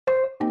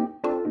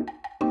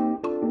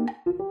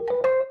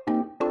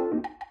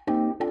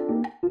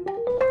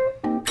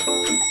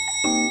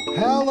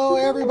Hello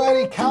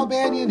everybody, Cal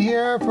Banyan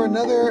here for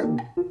another,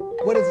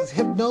 what is this,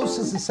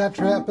 Hypnosis,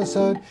 etc.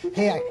 episode.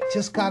 Hey, I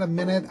just got a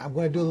minute. I'm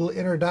going to do a little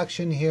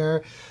introduction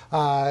here.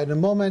 In a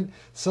moment,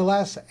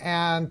 Celeste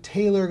and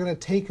Taylor are going to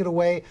take it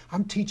away.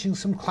 I'm teaching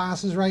some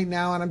classes right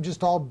now and I'm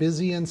just all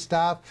busy and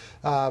stuff.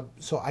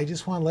 So I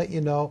just want to let you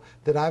know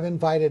that I've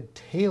invited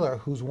Taylor,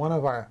 who's one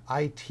of our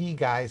IT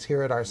guys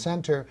here at our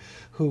center,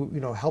 who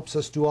helps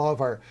us do all of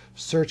our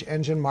search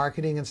engine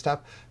marketing and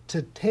stuff,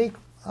 to take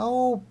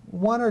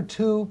one or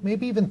two,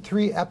 maybe even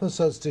 3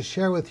 episodes to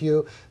share with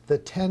you the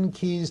 10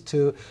 keys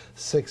to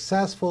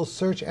successful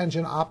search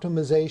engine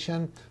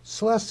optimization.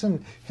 Celeste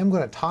and him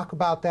going to talk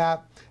about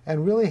that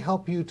and really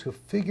help you to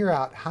figure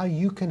out how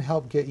you can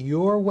help get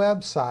your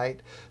website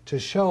to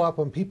show up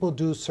when people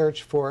do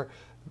search for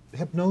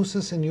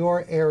hypnosis in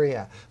your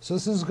area. So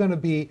this is going to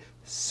be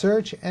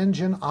search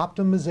engine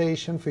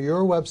optimization for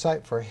your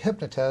website for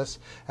hypnotists,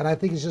 and I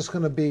think it's just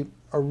going to be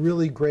a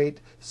really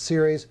great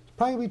series.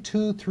 Probably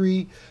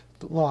 2-3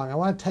 long. I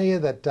want to tell you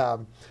that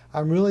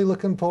I'm really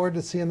looking forward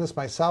to seeing this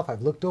myself.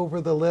 I've looked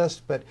over the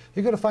list, but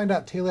you're going to find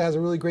out Taylor has a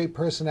really great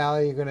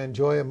personality. You're going to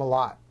enjoy him a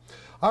lot.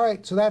 All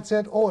right, so that's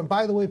it. Oh, and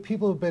by the way,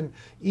 people have been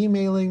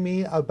emailing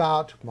me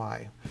about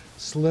my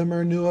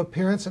slimmer new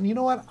appearance. And you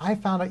know what? I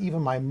found out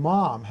even my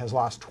mom has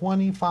lost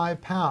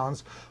 25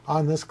 pounds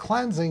on this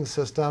cleansing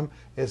system.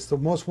 It's the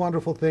most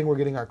wonderful thing. We're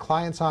getting our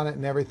clients on it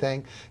and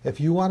everything. If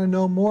you want to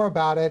know more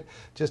about it,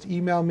 just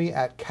email me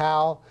at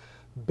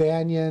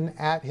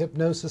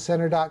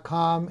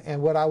calbanyan@hypnosiscenter.com. And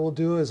what I will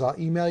do is I'll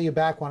email you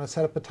back, want to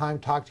set up a time,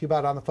 talk to you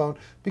about it on the phone,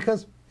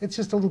 because it's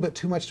just a little bit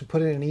too much to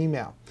put in an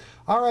email.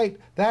 All right,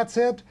 that's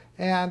it.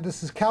 And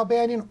this is Cal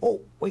Banyan.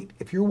 Oh, wait,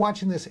 if you're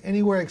watching this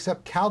anywhere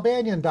except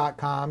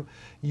calbanyan.com,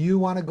 you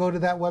want to go to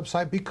that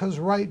website, because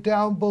right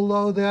down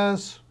below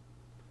this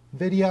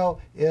video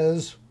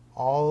is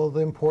all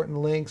the important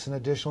links and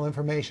additional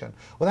information.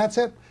 Well, that's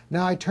it.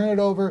 Now I turn it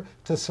over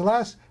to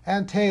Celeste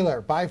and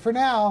Taylor. Bye for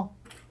now.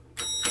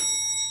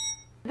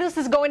 This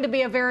is going to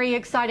be a very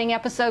exciting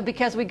episode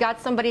because we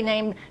got somebody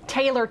named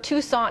Taylor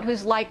Toussaint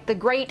who's like the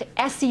great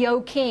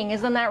SEO king.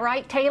 Isn't that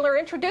right? Taylor,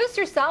 introduce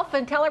yourself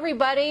and tell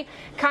everybody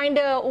kind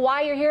of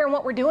why you're here and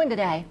what we're doing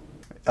today.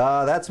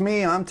 That's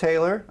me. I'm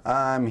Taylor.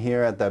 I'm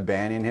here at the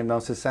Banyan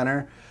Hypnosis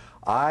Center.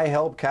 I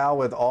help Cal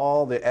with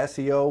all the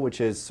SEO, which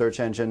is search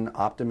engine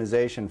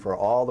optimization, for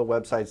all the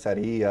websites that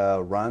he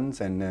runs,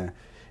 and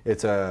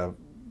it's a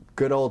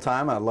good old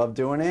time. I love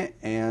doing it,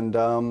 and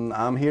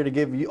I'm here to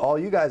give you, all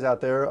you guys out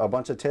there, a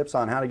bunch of tips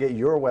on how to get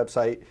your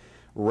website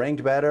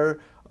ranked better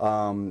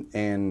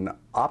and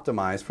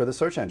optimized for the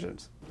search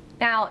engines.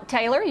 Now,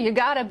 Taylor, you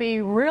got to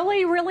be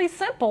really, really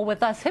simple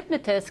with us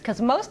hypnotists,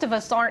 because most of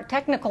us aren't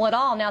technical at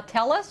all. Now,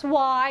 tell us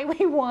why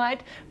we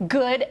want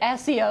good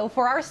SEO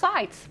for our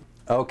sites.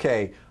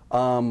 Okay,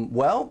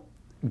 well,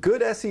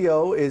 good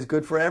SEO is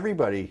good for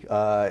everybody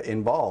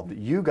involved.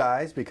 You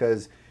guys,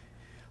 because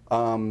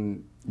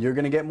you're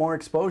going to get more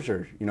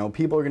exposure.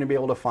 People are going to be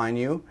able to find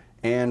you,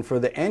 and for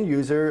the end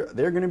user,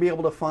 they're going to be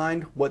able to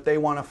find what they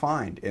want to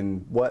find,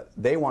 and what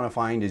they want to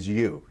find is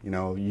you.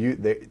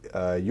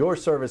 Your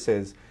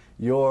services,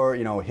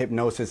 your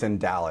hypnosis in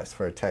Dallas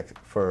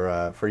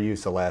for you,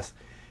 Celeste,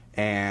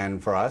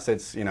 and for us,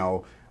 it's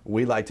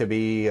we like to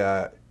be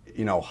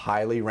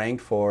highly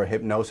ranked for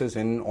hypnosis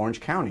in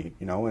Orange County.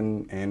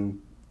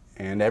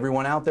 And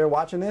everyone out there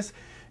watching this,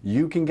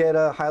 you can get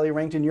highly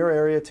ranked in your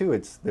area too.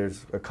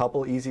 There's a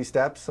couple easy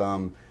steps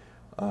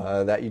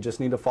that you just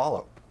need to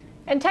follow.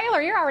 And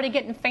Taylor, you're already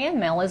getting fan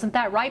mail, isn't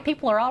that right?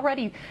 People are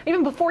already,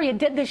 even before you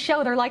did this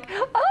show, they're like,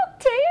 "Oh,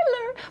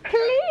 Taylor,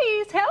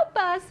 please help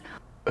us."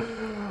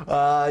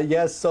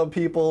 Yes, some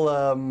people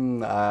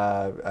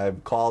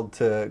have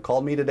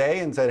called me today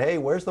and said, "Hey,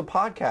 where's the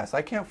podcast?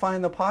 I can't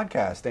find the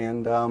podcast,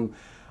 and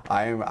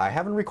I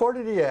haven't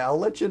recorded it yet. I'll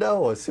let you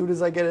know as soon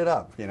as I get it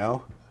up."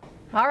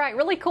 All right,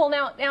 really cool.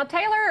 Now,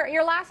 Taylor,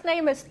 your last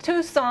name is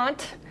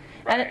Toussaint,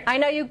 and I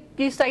know you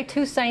say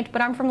Toussaint,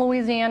 but I'm from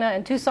Louisiana,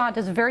 and Toussaint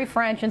is very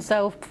French, and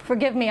so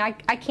forgive me, I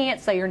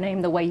can't say your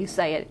name the way you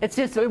say it. It's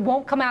just, it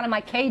won't come out of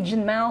my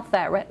Cajun mouth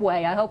that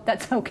way. I hope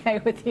that's okay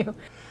with you.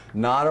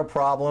 Not a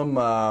problem.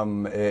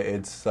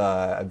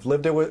 I've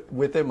lived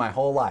with it my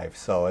whole life,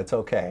 so it's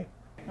okay.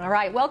 All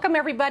right, welcome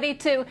everybody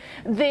to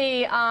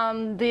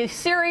the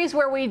series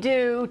where we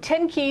do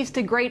 10 keys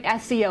to great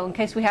SEO, in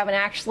case we haven't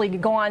actually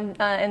gone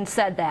and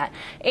said that.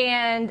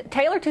 And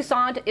Taylor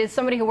Toussaint is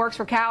somebody who works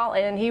for Cal,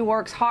 and he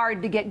works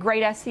hard to get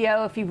great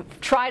SEO. If you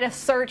try to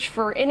search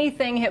for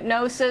anything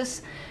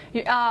hypnosis,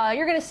 you're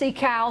going to see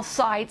Cal's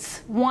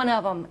sites, one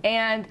of them.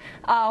 And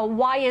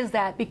why is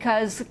that?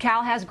 Because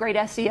Cal has great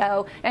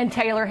SEO, and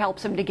Taylor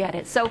helps him to get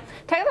it. So,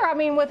 Taylor, I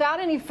mean, without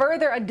any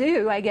further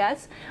ado, I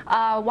guess,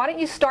 why don't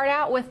you start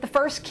out with the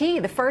first key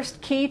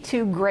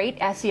to great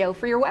SEO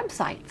for your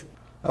website?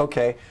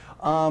 Okay.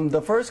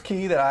 The first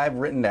key that I've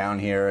written down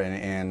here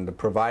and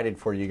provided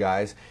for you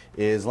guys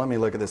is, let me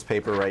look at this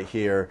paper right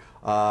here.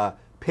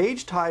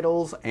 Page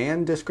titles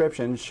and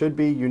descriptions should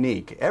be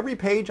unique. Every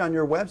page on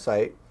your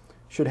website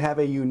should have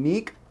a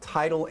unique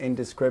title and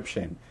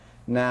description.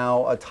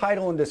 Now, a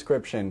title and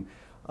description,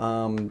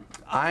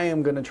 I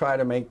am going to try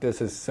to make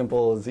this as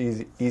simple as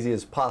easy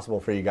as possible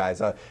for you guys.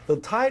 The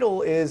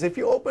title is, if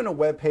you open a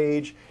web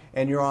page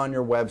and you're on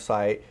your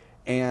website,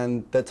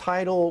 and the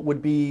title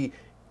would be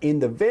in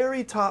the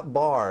very top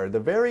bar, the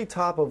very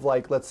top of,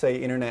 like, let's say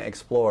Internet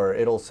Explorer,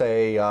 it'll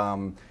say,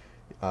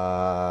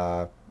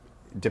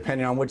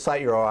 depending on which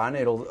site you're on,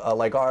 it'll,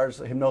 like ours,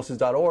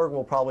 hypnosis.org,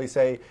 will probably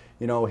say,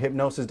 you know,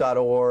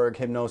 hypnosis.org,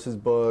 hypnosis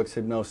books,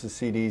 hypnosis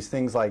CDs,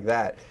 things like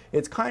that.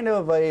 It's kind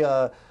of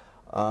a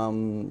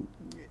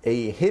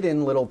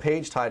hidden little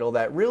page title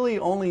that really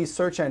only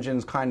search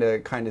engines kind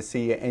of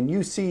see, and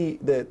you see,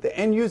 the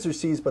end user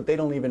sees, but they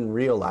don't even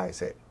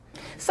realize it.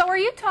 So are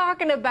you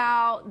talking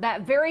about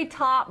that very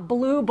top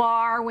blue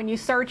bar when you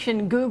search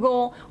in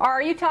Google, or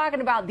are you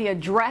talking about the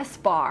address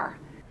bar?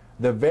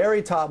 The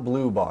very top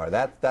blue bar,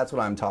 that's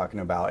what I'm talking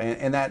about.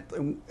 And that,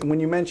 when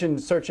you mention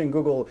search in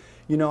Google,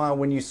 you know how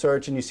when you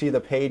search and you see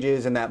the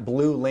pages and that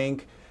blue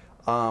link,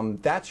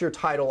 that's your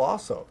title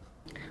also.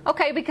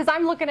 Okay, because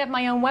I'm looking at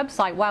my own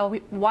website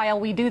while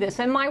we do this,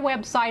 and my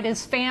website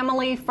is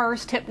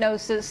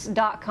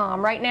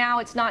familyfirsthypnosis.com. Right now,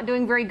 it's not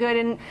doing very good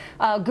in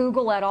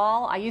Google at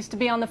all. I used to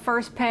be on the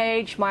first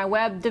page. My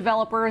web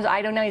developers,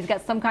 I don't know, he's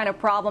got some kind of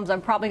problems.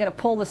 I'm probably going to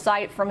pull the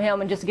site from him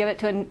and just give it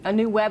to a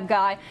new web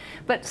guy.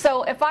 But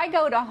so if I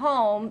go to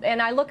home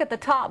and I look at the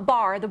top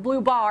bar, the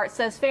blue bar, it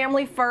says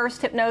Family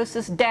First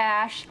Hypnosis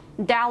dash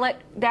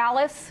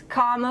Dallas,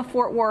 comma,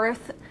 Fort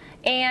Worth,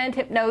 and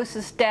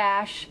Hypnosis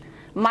dash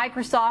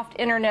Microsoft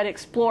Internet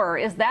Explorer.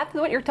 Is that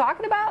what you're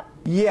talking about?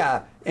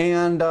 Yeah,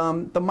 and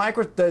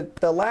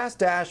the last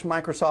dash,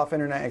 Microsoft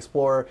Internet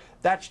Explorer,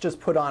 that's just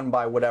put on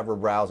by whatever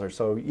browser.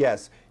 So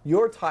yes,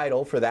 your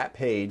title for that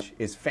page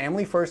is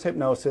Family First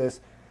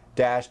Hypnosis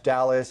dash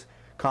Dallas,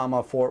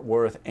 comma, Fort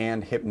Worth,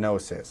 and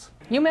Hypnosis.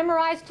 You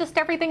memorized just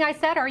everything I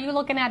said, or are you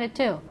looking at it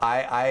too?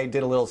 I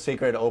did a little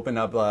secret, opened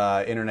up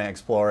Internet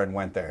Explorer and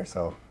went there.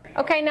 So.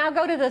 Okay, now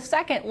go to the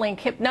second link,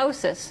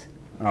 Hypnosis.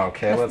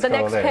 Okay, let's the go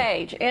next there.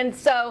 page. And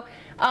so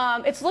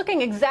it's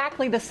looking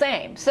exactly the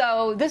same.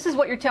 So this is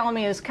what you're telling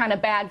me is kind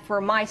of bad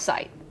for my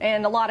site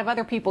and a lot of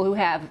other people who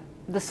have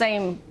the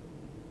same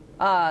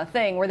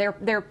thing where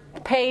their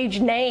page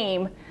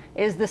name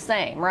is the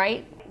same,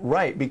 right?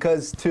 Right,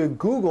 because to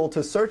Google,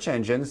 to search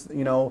engines,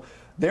 you know,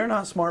 they're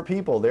not smart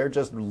people. They're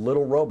just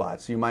little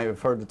robots. You might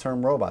have heard the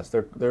term robots.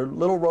 They're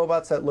little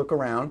robots that look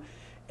around,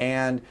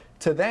 and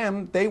to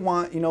them, they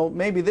want, you know,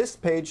 maybe this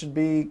page should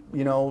be,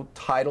 you know,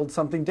 titled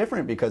something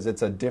different because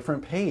it's a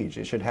different page.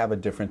 It should have a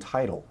different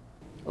title.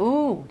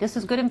 Ooh, this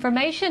is good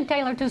information,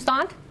 Taylor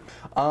Toussaint.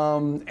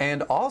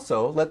 And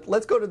also,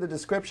 let's go to the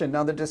description.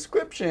 Now, the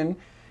description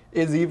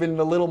is even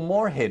a little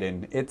more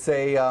hidden. It's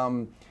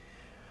a,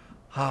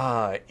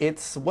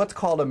 it's what's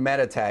called a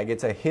meta tag.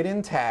 It's a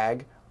hidden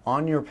tag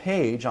on your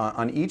page,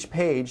 on each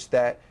page,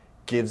 that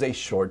gives a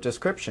short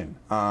description.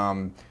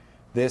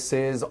 This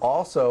is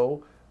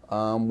also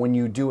when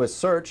you do a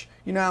search,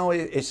 you know,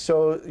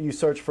 you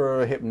search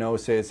for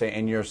hypnosis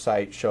and your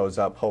site shows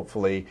up,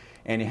 hopefully,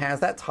 and it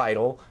has that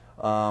title,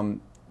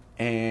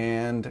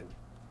 and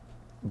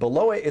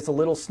below it is a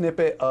little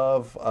snippet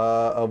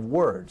of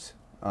words.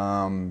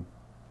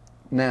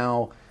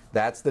 Now,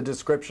 that's the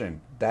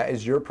description. That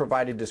is your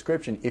provided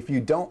description. If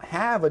you don't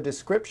have a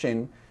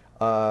description,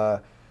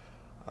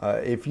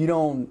 if you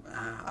don't,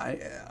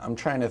 I'm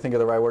trying to think of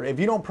the right word. If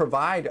you don't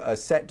provide a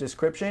set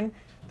description,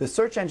 the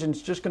search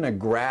engine's just going to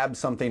grab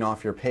something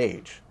off your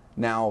page.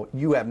 Now,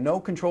 you have no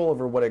control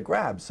over what it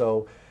grabs,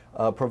 so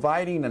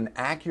providing an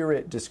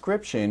accurate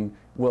description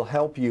will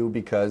help you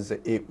because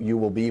you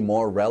will be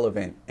more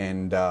relevant,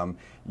 and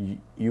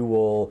you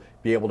will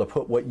be able to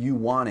put what you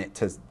want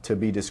it to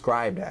be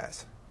described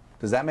as.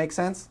 Does that make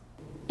sense?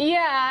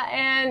 Yeah,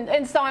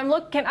 and so I'm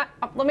looking,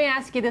 let me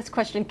ask you this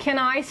question. Can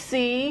I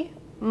see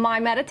my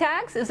meta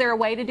tags? Is there a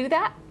way to do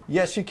that?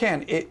 Yes, you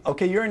can.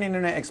 Okay, you're in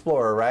Internet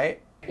Explorer,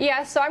 right?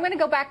 Yeah, so I'm going to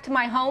go back to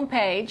my home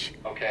page.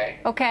 Okay.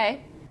 Okay.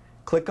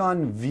 Click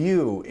on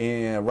View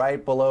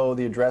right below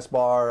the address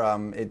bar.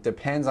 It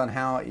depends on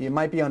how, it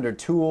might be under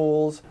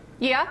Tools.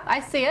 Yeah, I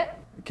see it.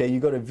 Okay, you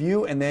go to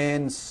View and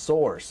then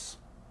Source.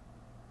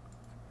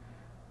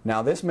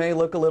 Now, this may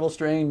look a little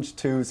strange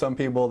to some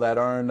people that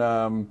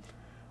aren't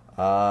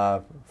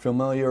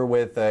familiar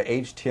with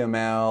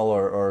HTML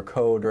or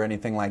code or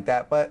anything like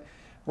that, but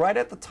right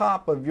at the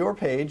top of your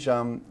page,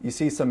 you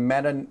see some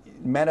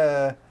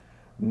meta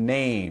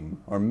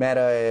name or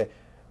meta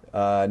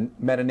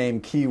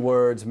name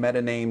keywords,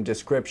 meta name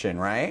description,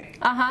 right?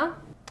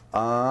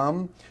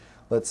 Uh-huh.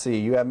 Let's see,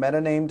 you have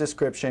meta name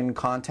description,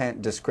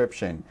 content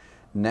description.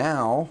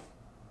 Now,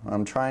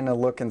 I'm trying to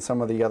look in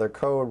some of the other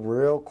code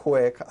real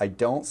quick. I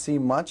don't see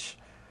much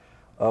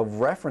of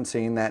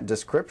referencing that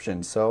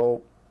description,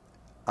 so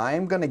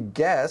I'm going to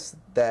guess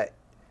that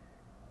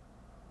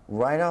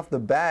right off the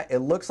bat, it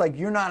looks like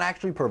you're not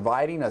actually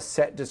providing a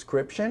set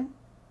description.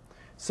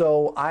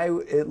 So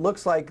it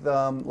looks like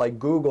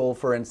Google,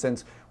 for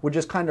instance, would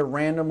just kind of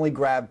randomly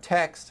grab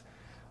text.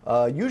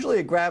 Usually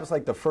it grabs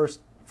like the first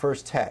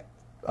text,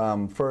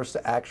 first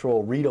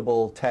actual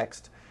readable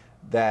text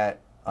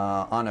that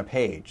on a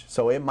page.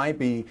 So it might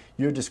be,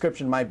 your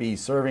description might be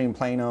serving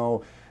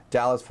Plano,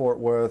 Dallas, Fort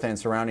Worth, and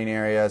surrounding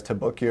areas to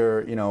book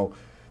your,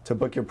 to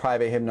book your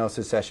private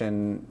hypnosis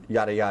session,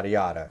 yada, yada,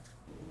 yada.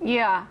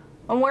 Yeah.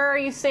 And where are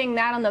you seeing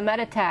that on the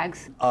meta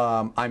tags?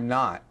 I'm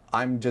not.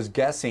 I'm just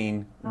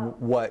guessing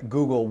what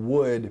Google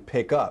would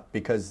pick up,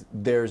 because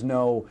there's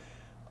no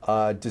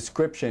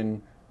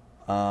description.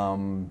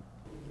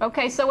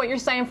 Okay, so what you're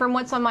saying, from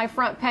what's on my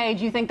front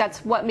page, you think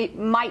that's what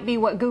might be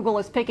what Google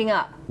is picking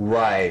up?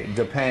 Right.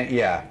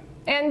 Yeah.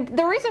 And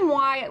the reason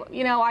why,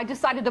 I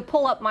decided to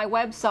pull up my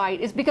website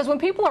is because when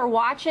people are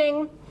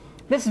watching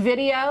this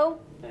video,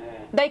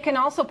 they can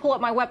also pull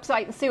up my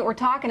website and see what we're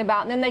talking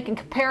about, and then they can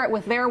compare it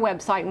with their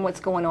website and what's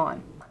going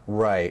on.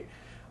 Right.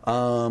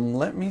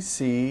 Let me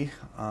see.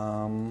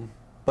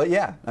 But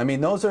yeah, I mean,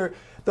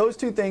 those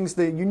two things,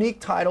 the unique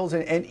titles,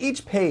 and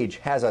each page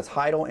has a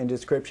title and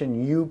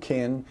description you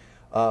can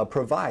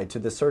provide to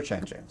the search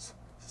engines.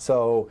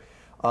 So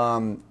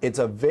it's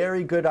a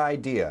very good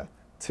idea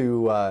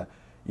to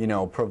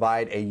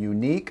provide a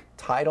unique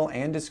title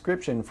and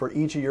description for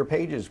each of your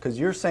pages, because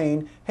you're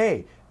saying,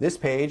 hey, this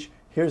page,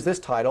 here's this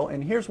title,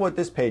 and here's what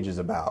this page is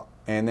about.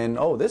 And then,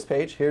 oh, this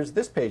page, here's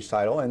this page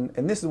title,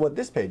 and this is what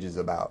this page is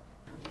about.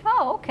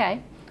 Oh,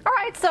 okay. All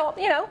right, so,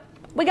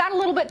 we got a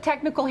little bit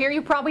technical here.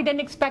 You probably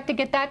didn't expect to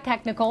get that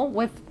technical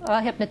with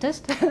a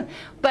hypnotist.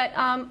 But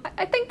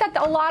I think that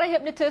a lot of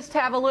hypnotists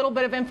have a little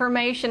bit of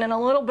information and a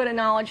little bit of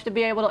knowledge to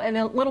be able to, and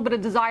a little bit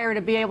of desire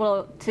to be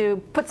able to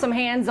put some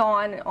hands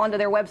onto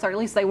their website, or at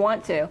least they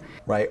want to.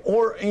 Right.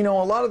 Or, a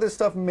lot of this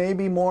stuff may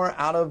be more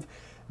out of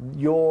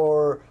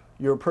your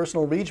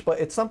personal reach, but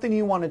it's something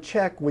you want to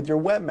check with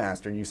your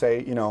webmaster. You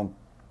say,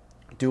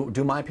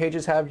 do my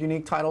pages have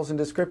unique titles and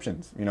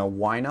descriptions?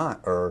 Why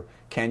not? Or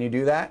can you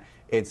do that?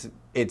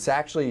 It's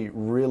actually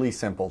really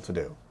simple to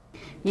do.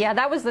 Yeah,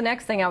 that was the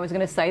next thing I was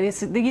going to say.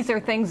 These are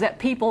things that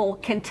people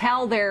can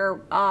tell their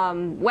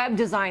web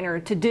designer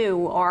to do,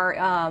 or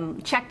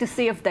check to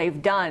see if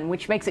they've done,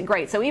 which makes it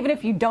great. So even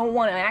if you don't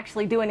want to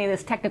actually do any of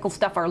this technical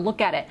stuff or look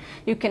at it,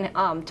 you can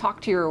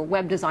talk to your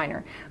web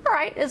designer. All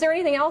right, is there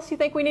anything else you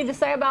think we need to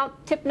say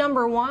about tip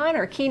number 1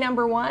 or key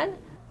number 1?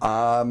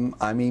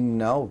 I mean,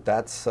 no,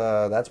 that's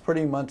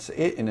pretty much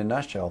it in a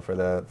nutshell for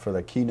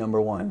the key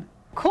number 1.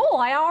 Cool.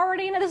 I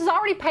already know this is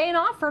already paying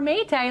off for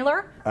me,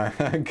 Taylor.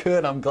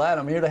 Good. I'm glad.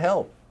 I'm here to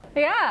help.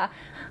 Yeah.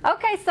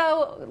 Okay,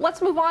 so let's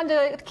move on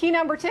to key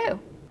number 2.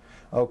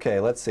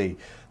 Okay, let's see.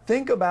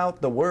 Think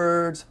about the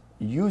words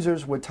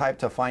users would type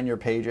to find your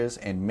pages,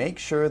 and make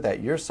sure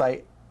that your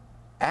site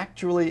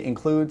actually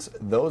includes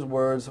those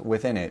words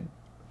within it.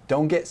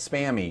 Don't get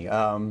spammy.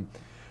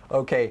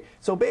 Okay,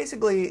 so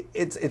basically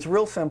it's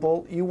real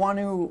simple. You want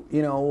to,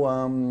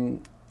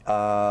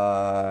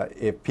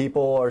 if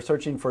people are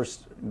searching for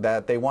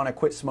that, they want to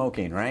quit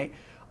smoking, right?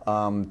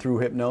 Through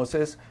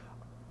hypnosis,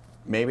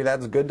 maybe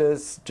that's good to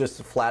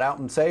just flat out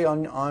and say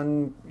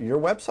on your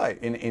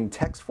website in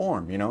text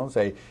form,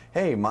 say,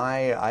 hey,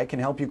 I can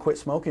help you quit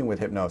smoking with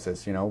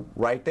hypnosis,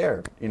 right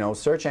there.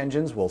 Search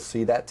engines will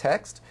see that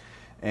text,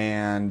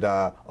 and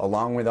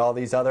along with all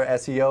these other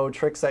SEO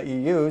tricks that you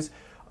use,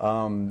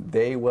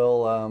 they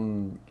will,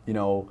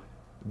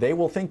 they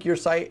will think your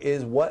site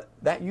is what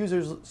that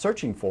user's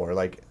searching for.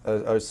 Like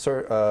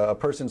a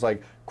person's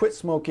like, quit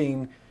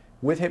smoking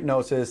with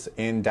hypnosis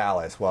in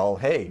Dallas. Well,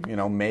 hey,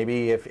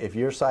 maybe if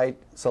your site,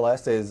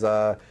 Celeste, is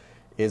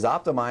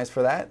optimized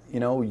for that,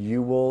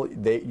 you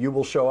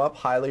will show up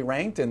highly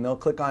ranked, and they'll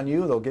click on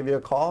you, they'll give you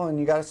a call, and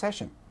you got a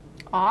session.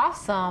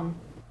 Awesome.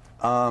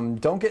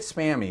 Don't get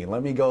spammy.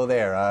 Let me go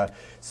there.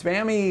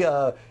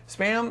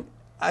 Spam.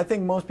 I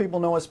think most people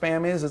know what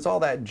spam is. It's all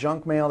that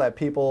junk mail that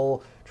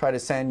people try to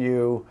send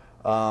you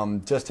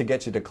just to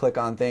get you to click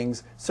on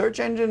things. Search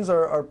engines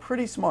are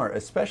pretty smart,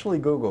 especially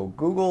Google.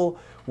 Google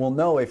will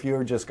know if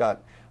you've just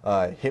got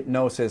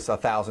hypnosis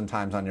 1,000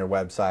 times on your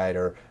website,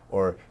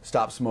 or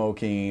stop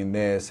smoking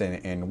this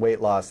and weight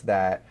loss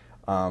that.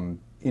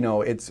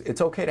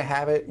 It's okay to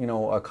have it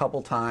a couple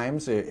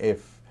times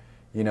if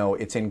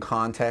it's in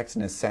context,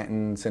 in a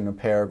sentence, in a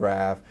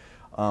paragraph.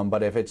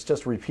 But if it's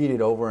just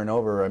repeated over and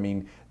over, I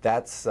mean,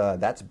 that's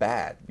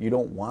bad. You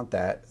don't want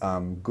that.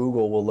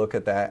 Google will look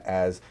at that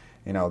as,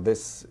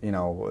 this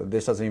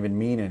doesn't even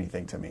mean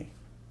anything to me.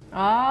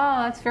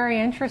 Oh, that's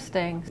very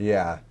interesting.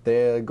 Yeah,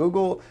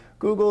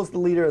 Google's the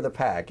leader of the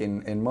pack,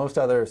 and most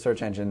other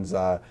search engines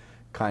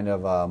kind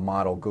of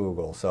model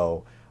Google.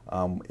 So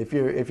if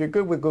you're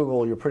good with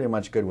Google, you're pretty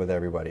much good with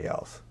everybody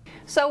else.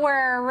 So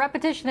where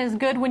repetition is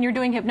good when you're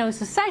doing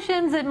hypnosis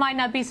sessions, it might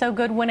not be so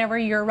good whenever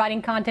you're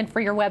writing content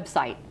for your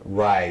website.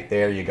 Right,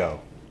 there you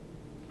go.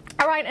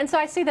 All right, and so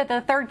I see that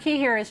the third key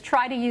here is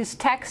try to use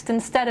text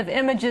instead of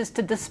images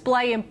to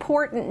display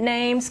important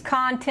names,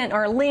 content,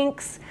 or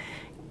links.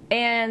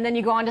 And then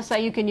you go on to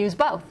say you can use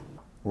both.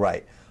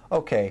 Right.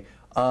 Okay.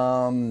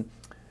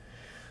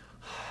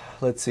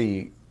 Let's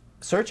see.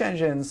 Search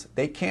engines,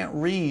 they can't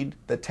read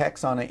the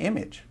text on an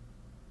image.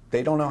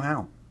 They don't know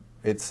how.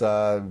 It's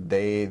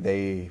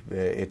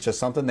it's just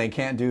something they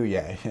can't do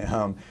yet.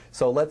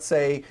 So let's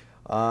say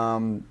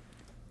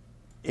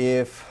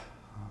if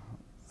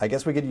I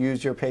guess we could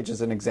use your page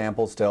as an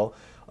example still.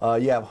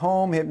 You have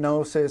home,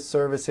 hypnosis,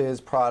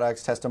 services,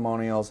 products,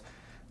 testimonials.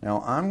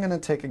 Now I'm going to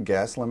take a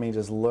guess. Let me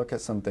just look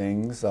at some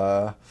things.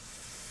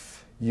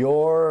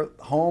 Your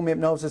home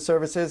hypnosis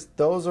services,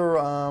 those are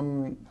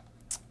all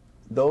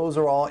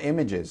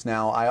images.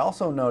 Now I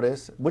also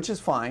notice, which is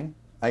fine,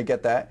 I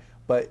get that,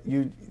 but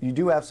you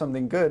do have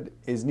something good,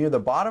 is near the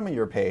bottom of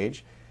your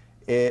page,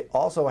 it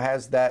also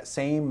has that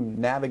same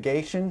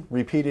navigation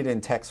repeated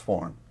in text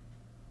form.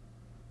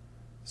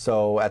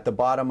 So at the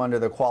bottom under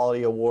the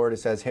quality award it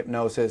says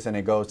hypnosis and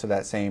it goes to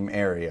that same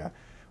area,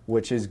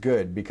 which is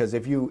good because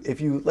if you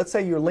let's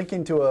say you're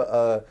linking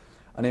to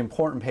an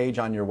important page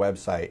on your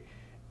website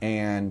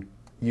and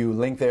you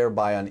link there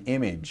by an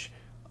image,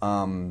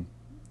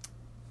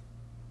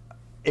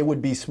 it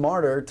would be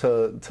smarter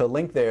to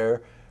link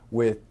there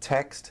with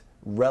text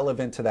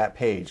relevant to that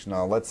page.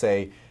 Now let's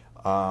say,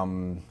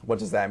 what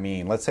does that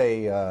mean? Let's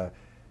say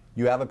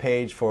you have a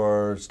page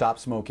for stop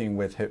smoking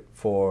with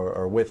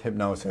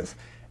hypnosis,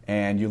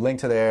 and you link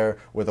to there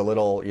with a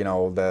little, you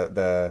know,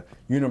 the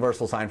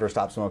universal sign for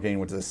stop smoking,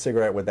 which is a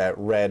cigarette with that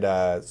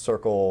red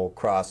circle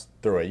cross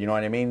through it. You know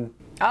what I mean?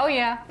 Oh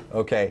yeah.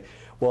 Okay.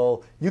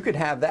 Well, you could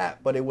have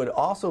that, but it would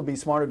also be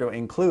smarter to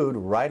include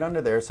right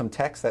under there some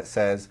text that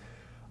says,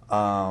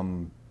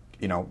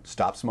 you know,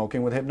 stop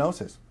smoking with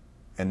hypnosis.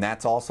 And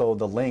that's also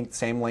the link,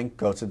 same link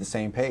goes to the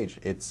same page.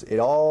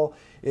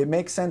 It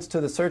makes sense to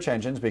the search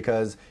engines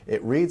because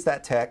it reads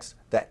that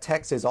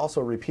text is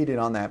also repeated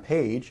on that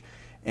page,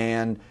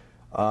 and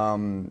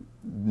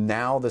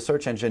now the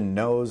search engine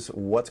knows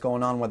what's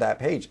going on with that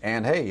page.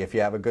 And hey, if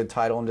you have a good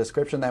title and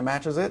description that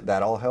matches it,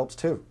 that all helps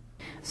too.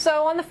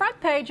 So on the front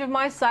page of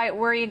my site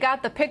where you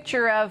got the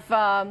picture of,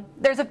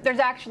 there's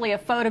actually a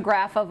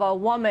photograph of a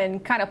woman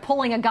kind of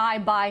pulling a guy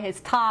by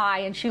his tie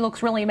and she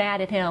looks really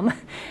mad at him.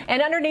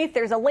 And underneath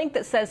there's a link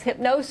that says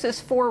hypnosis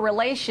for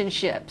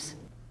relationships.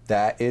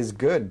 That is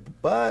good,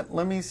 but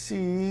let me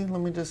see,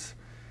 let me just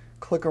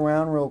click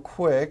around real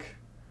quick.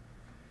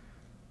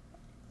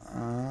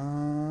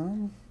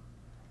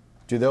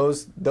 Do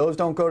those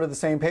don't go to the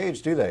same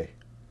page, do they?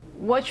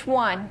 Which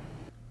one?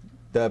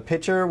 The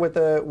picture with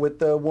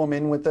the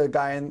woman with the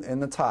guy in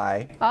the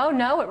tie. Oh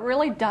no, it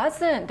really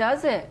doesn't,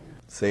 does it?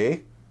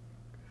 See?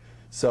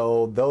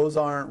 So those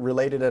aren't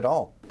related at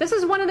all. This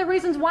is one of the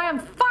reasons why I'm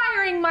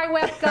firing my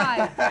web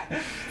guy.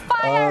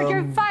 Fired,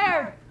 you're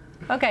fired.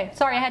 Okay,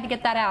 sorry, I had to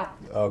get that out.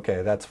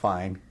 Okay, that's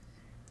fine.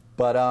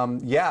 But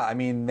yeah, I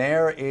mean,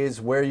 there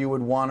is where you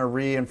would want to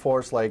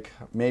reinforce, like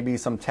maybe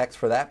some text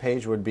for that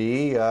page would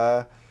be,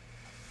 oh,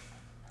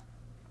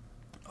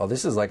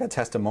 this is like a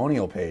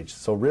testimonial page.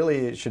 So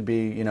really it should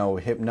be, you know,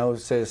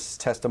 hypnosis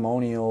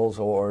testimonials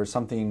or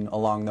something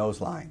along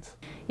those lines.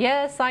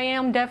 Yes, I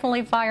am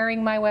definitely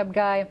firing my web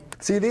guy.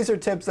 See, these are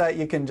tips that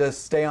you can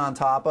just stay on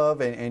top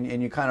of,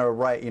 and you kind of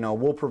write, you know,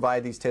 we'll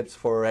provide these tips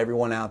for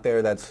everyone out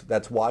there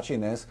that's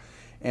watching this.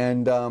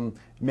 And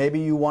maybe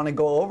you want to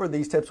go over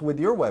these tips with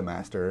your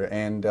webmaster,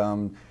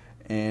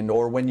 and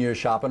or when you're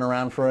shopping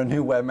around for a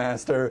new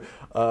webmaster,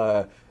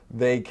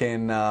 they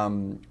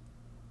can,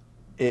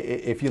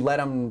 if you let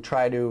them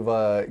try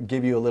to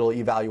give you a little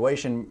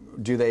evaluation,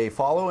 do they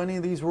follow any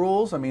of these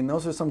rules? I mean,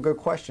 those are some good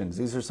questions.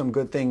 These are some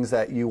good things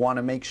that you want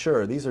to make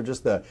sure. These are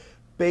just the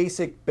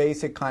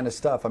basic kind of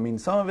stuff. I mean,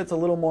 some of it's a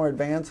little more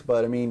advanced,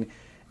 but I mean,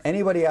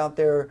 anybody out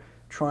there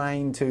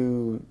trying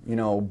to, you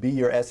know, be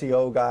your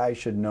SEO guy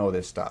should know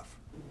this stuff.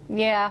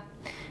 Yeah.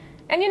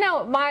 And you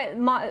know,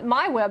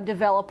 my web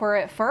developer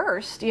at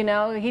first, you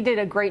know, he did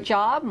a great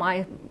job.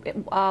 My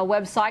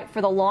website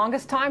for the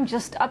longest time,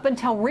 just up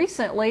until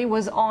recently,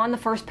 was on the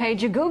first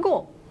page of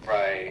Google.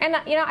 Right. And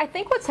you know, I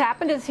think what's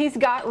happened is he's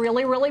got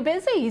really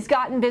busy. He's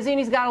gotten busy and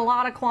he's got a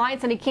lot of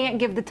clients and he can't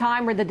give the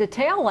time or the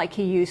detail like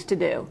he used to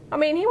do. I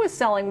mean, he was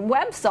selling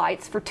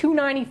websites for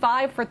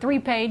 $2.95 for 3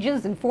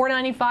 pages and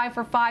 $4.95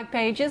 for 5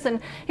 pages, and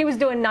he was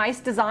doing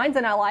nice designs,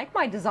 and I like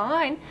my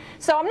design.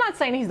 So I'm not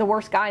saying he's the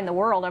worst guy in the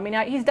world. I mean,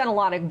 he's done a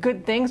lot of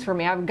good things for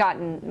me. I've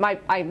gotten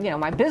you know,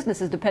 my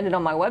business is dependent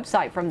on my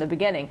website from the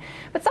beginning.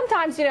 But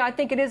sometimes, you know, I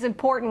think it is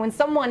important when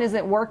someone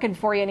isn't working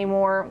for you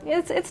anymore,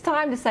 it's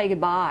time to say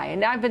goodbye.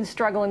 And I've been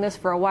struggling this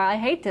for a while. I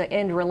hate to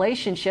end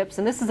relationships,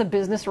 and this is a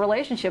business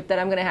relationship that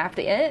I'm going to have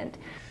to end.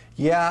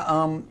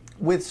 Yeah,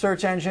 with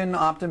search engine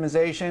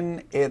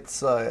optimization,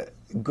 it's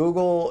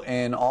Google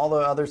and all the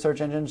other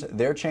search engines,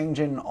 they're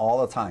changing all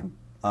the time.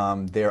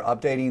 They're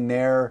updating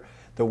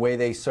the way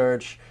they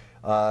search.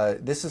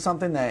 This is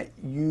something that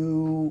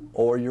you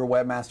or your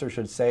webmaster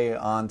should stay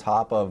on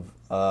top of.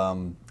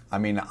 I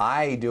mean,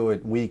 I do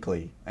it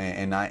weekly,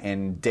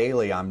 and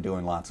daily I'm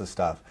doing lots of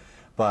stuff.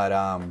 But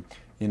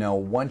you know,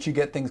 once you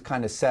get things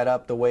kind of set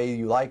up the way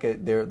you like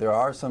it, there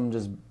are some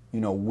just,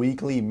 you know,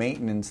 weekly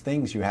maintenance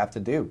things you have to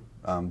do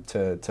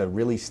to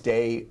really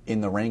stay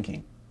in the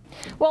ranking.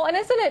 Well, and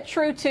isn't it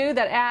true too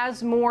that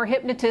as more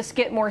hypnotists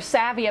get more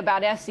savvy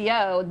about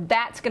SEO,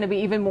 that's going to be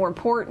even more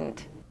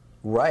important?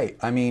 Right.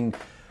 I mean,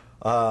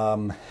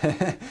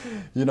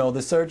 you know,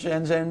 the search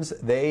engines,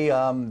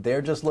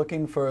 they're just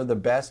looking for the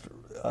best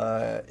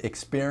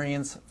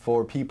experience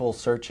for people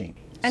searching.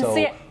 And so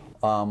see,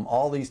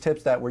 all these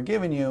tips that we're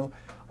giving you,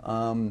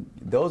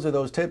 those are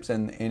those tips.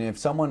 And if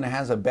someone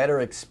has a better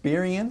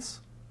experience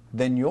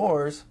than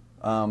yours,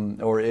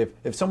 or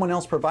if someone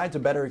else provides a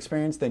better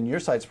experience than your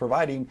site's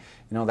providing,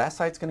 that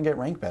site's going to get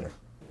ranked better.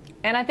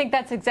 And I think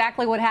that's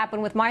exactly what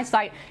happened with my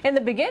site. In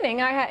the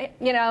beginning, I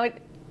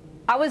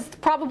was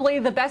probably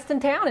the best in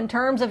town in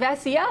terms of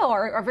SEO,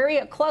 or very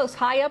close,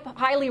 high up,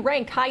 highly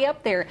ranked, high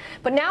up there.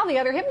 But now the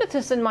other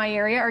hypnotists in my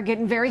area are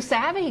getting very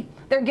savvy.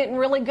 They're getting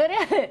really good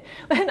at it,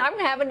 and I'm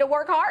having to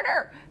work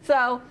harder.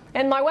 So,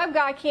 and my web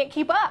guy can't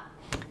keep up.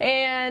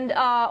 And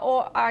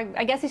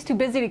I guess he's too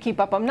busy to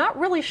keep up. I'm not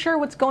really sure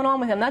what's going on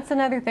with him. That's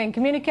another thing.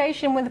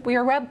 Communication with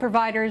your web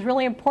provider is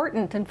really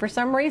important, and for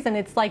some reason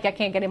it's like I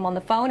can't get him on the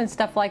phone and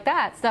stuff like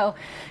that. So,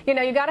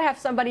 you got to have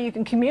somebody you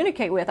can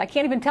communicate with. I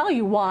can't even tell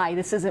you why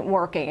this isn't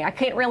working. I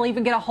can't really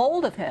even get a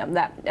hold of him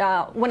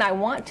when I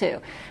want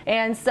to.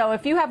 And so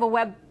if you have a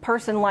web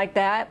person like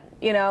that,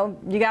 you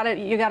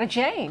gotta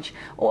change,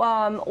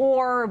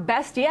 or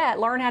best yet,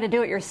 learn how to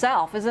do it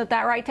yourself. Isn't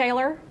that right,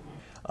 Taylor?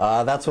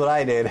 That's what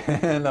I did.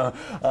 And,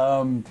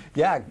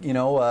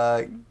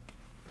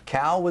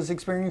 Cal was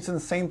experiencing the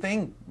same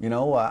thing.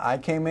 I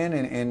came in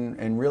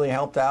and really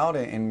helped out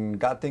and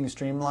got things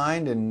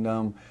streamlined.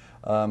 And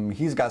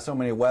he's got so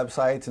many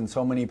websites and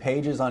so many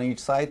pages on each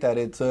site that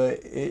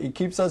it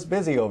keeps us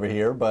busy over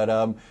here.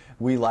 But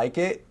we like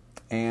it,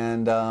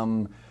 and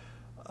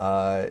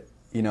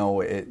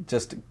it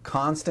just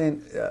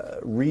constant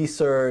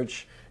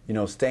research.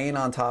 Staying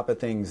on top of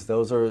things,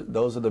 those are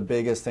the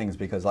biggest things,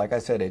 because like I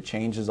said, it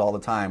changes all the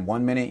time.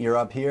 1 minute you're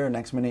up here,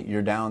 next minute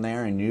you're down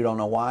there, and you don't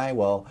know why.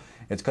 Well,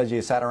 it's because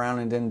you sat around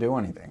and didn't do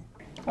anything.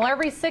 Well,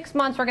 every 6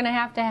 months we're going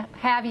to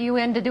have you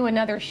in to do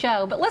another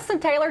show. But listen,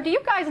 Taylor, do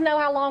you guys know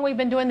how long we've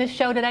been doing this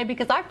show today?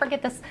 Because I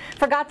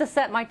forgot to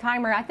set my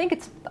timer. I think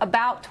it's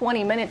about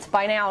 20 minutes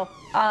by now.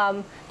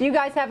 Do you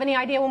guys have any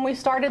idea when we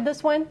started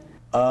this one?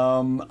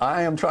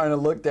 I am trying to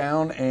look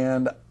down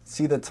and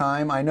see the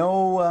time. I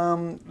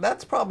know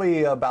that's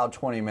probably about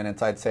 20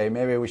 minutes, I'd say.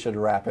 Maybe we should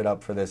wrap it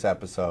up for this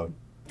episode.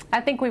 I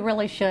think we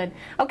really should.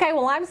 Okay,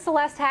 well, I'm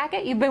Celeste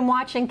Hackett. You've been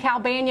watching Cal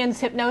Banyan's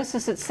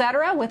Hypnosis,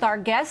 Etc. with our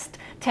guest,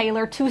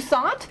 Taylor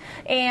Toussaint.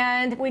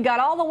 And we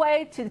got all the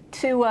way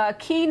to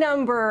key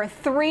number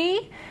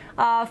 3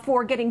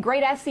 for getting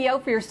great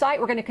SEO for your site.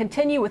 We're going to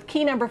continue with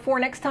key number 4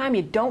 next time.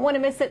 You don't want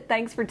to miss it.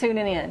 Thanks for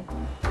tuning in.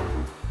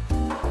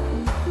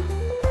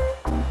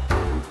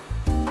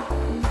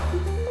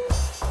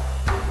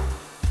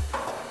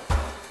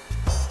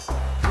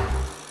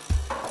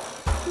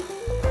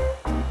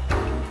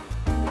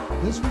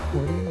 This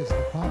recording is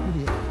the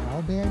property of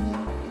Cal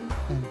Banyan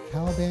and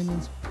Cal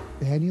Banyan's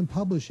Banyan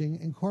Publishing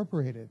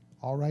Incorporated.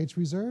 All rights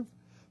reserved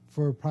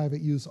for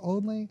private use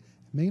only,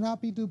 may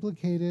not be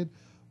duplicated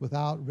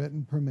without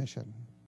written permission.